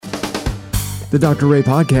The Dr. Ray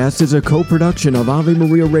Podcast is a co-production of Ave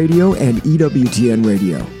Maria Radio and EWTN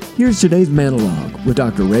Radio. Here's today's monologue with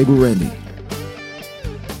Dr. Ray Guarendi.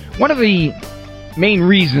 One of the main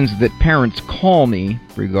reasons that parents call me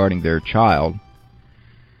regarding their child,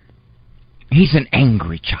 he's an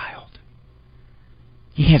angry child.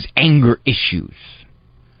 He has anger issues.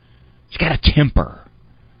 He's got a temper.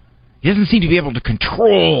 He doesn't seem to be able to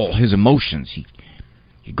control his emotions.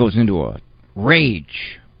 He goes into a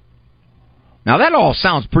rage. Now, that all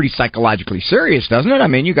sounds pretty psychologically serious, doesn't it? I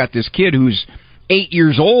mean, you got this kid who's 8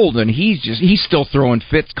 years old, and he's still throwing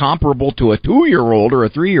fits comparable to a 2-year-old or a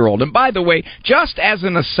 3-year-old. And by the way, just as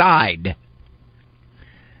an aside,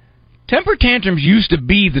 temper tantrums used to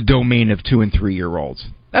be the domain of 2- and 3-year-olds.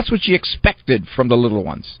 That's what you expected from the little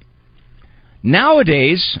ones.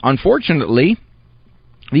 Nowadays, unfortunately,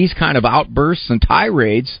 these kind of outbursts and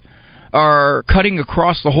tirades are cutting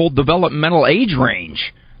across the whole developmental age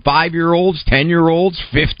range. 5-year-olds, 10-year-olds,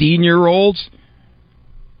 15-year-olds,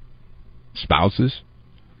 spouses.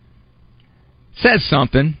 Says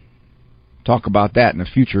something. Talk about that in a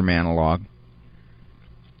future monologue.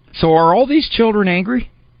 So are all these children angry?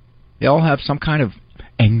 They all have some kind of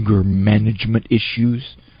anger management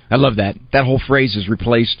issues. I love that. That whole phrase is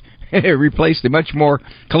replaced the much more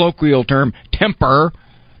colloquial term, temper.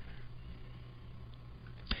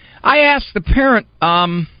 I asked the parent,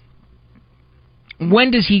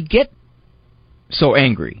 when does he get so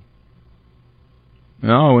angry?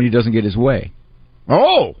 Oh, when he doesn't get his way.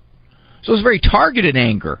 Oh, so it's very targeted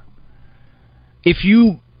anger. If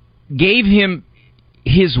you gave him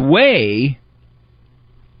his way,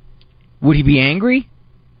 would he be angry?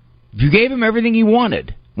 If you gave him everything he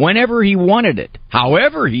wanted, whenever he wanted it,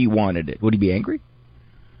 however he wanted it, would he be angry?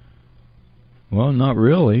 Well, not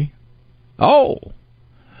really. Oh,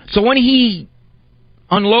 so when he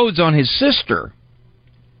unloads on his sister,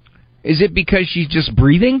 is it because she's just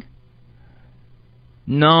breathing?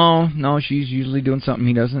 No, she's usually doing something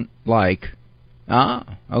he doesn't like.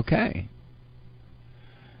 Ah, okay.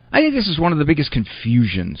 I think this is one of the biggest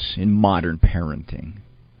confusions in modern parenting.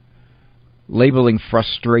 Labeling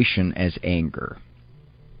frustration as anger.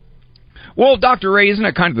 Well, Dr. Ray, isn't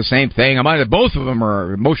it kind of the same thing? I mean, both of them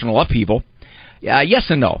are emotional upheaval. Yes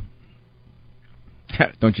and no.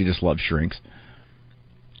 Don't you just love shrinks?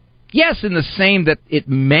 Yes, in the same that it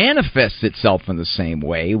manifests itself in the same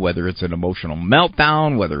way, whether it's an emotional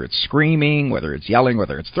meltdown, whether it's screaming, whether it's yelling,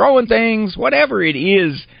 whether it's throwing things, whatever it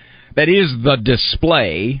is that is the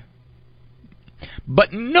display.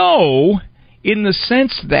 But no, in the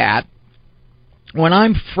sense that when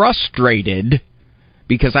I'm frustrated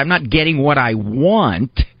because I'm not getting what I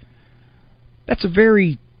want, that's a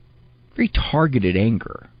very, very targeted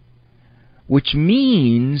anger, which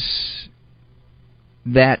means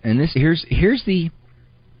that, and this here's the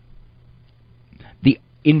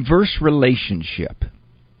inverse relationship.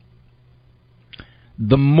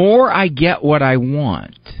 The more I get what I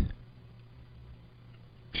want,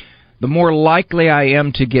 the more likely I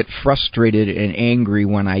am to get frustrated and angry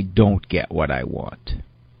when I don't get what I want.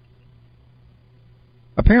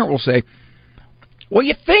 A parent will say, well,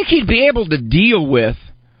 you think he'd be able to deal with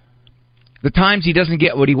the times he doesn't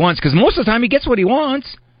get what he wants, because most of the time he gets what he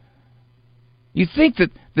wants. You think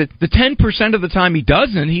that the 10% of the time he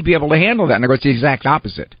doesn't, he'd be able to handle that. And I go, it's the exact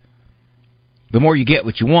opposite. The more you get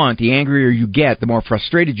what you want, the angrier you get, the more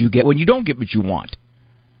frustrated you get when you don't get what you want.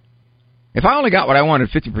 If I only got what I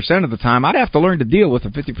wanted 50% of the time, I'd have to learn to deal with the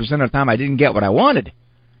 50% of the time I didn't get what I wanted.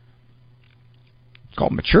 It's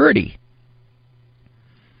called maturity.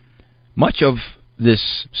 Much of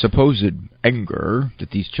this supposed anger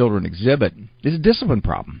that these children exhibit is a discipline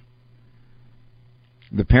problem.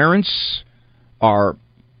 The parents are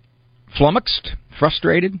flummoxed,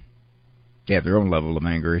 frustrated. They have their own level of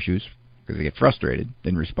anger issues because they get frustrated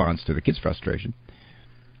in response to the kid's frustration.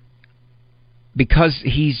 Because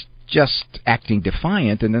he's just acting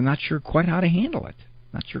defiant and they're not sure quite how to handle it.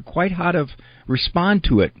 Not sure quite how to respond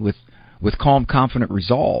to it with calm, confident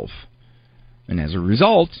resolve. And as a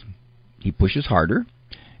result, he pushes harder.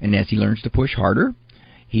 And as he learns to push harder,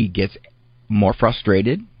 he gets more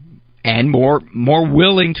frustrated and more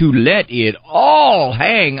willing to let it all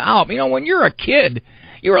hang out. You know, when you're a kid,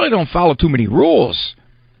 you really don't follow too many rules.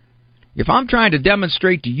 If I'm trying to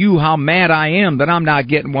demonstrate to you how mad I am that I'm not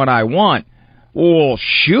getting what I want, well,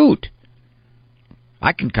 shoot.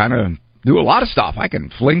 I can kind of do a lot of stuff. I can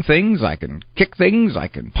fling things, I can kick things, I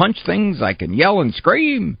can punch things, I can yell and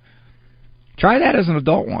scream. Try that as an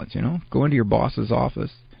adult once, you know. Go into your boss's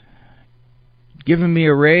office. Giving me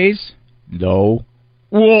a raise? No.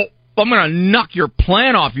 Well, I'm going to knock your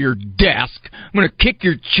plant off your desk. I'm going to kick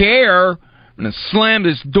your chair. I'm going to slam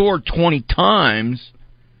this door 20 times.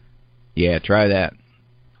 Yeah, try that.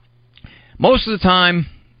 Most of the time,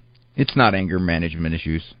 it's not anger management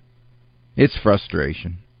issues. It's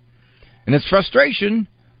frustration. And it's frustration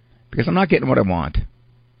because I'm not getting what I want.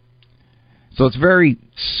 So it's very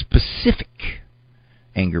specific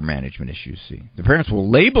anger management issues. See, the parents will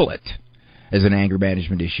label it as an anger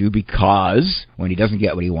management issue because when he doesn't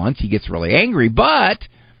get what he wants, he gets really angry. But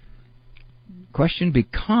the question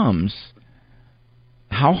becomes,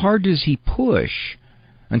 how hard does he push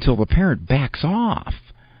until the parent backs off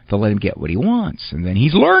to let him get what he wants? And then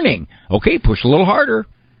he's learning. Okay, push a little harder.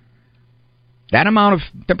 That amount of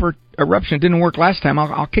temper eruption didn't work last time.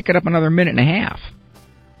 I'll kick it up another minute and a half.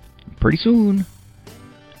 Pretty soon,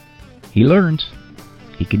 he learns.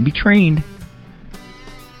 He can be trained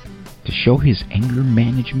to show his anger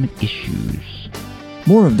management issues.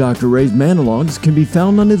 More of Dr. Ray's monologues can be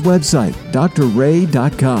found on his website,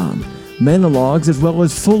 drray.com. Monologues as well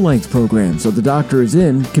as full-length programs of The Doctor Is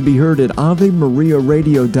In can be heard at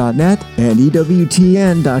AveMariaRadio.net and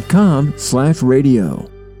EWTN.com/radio.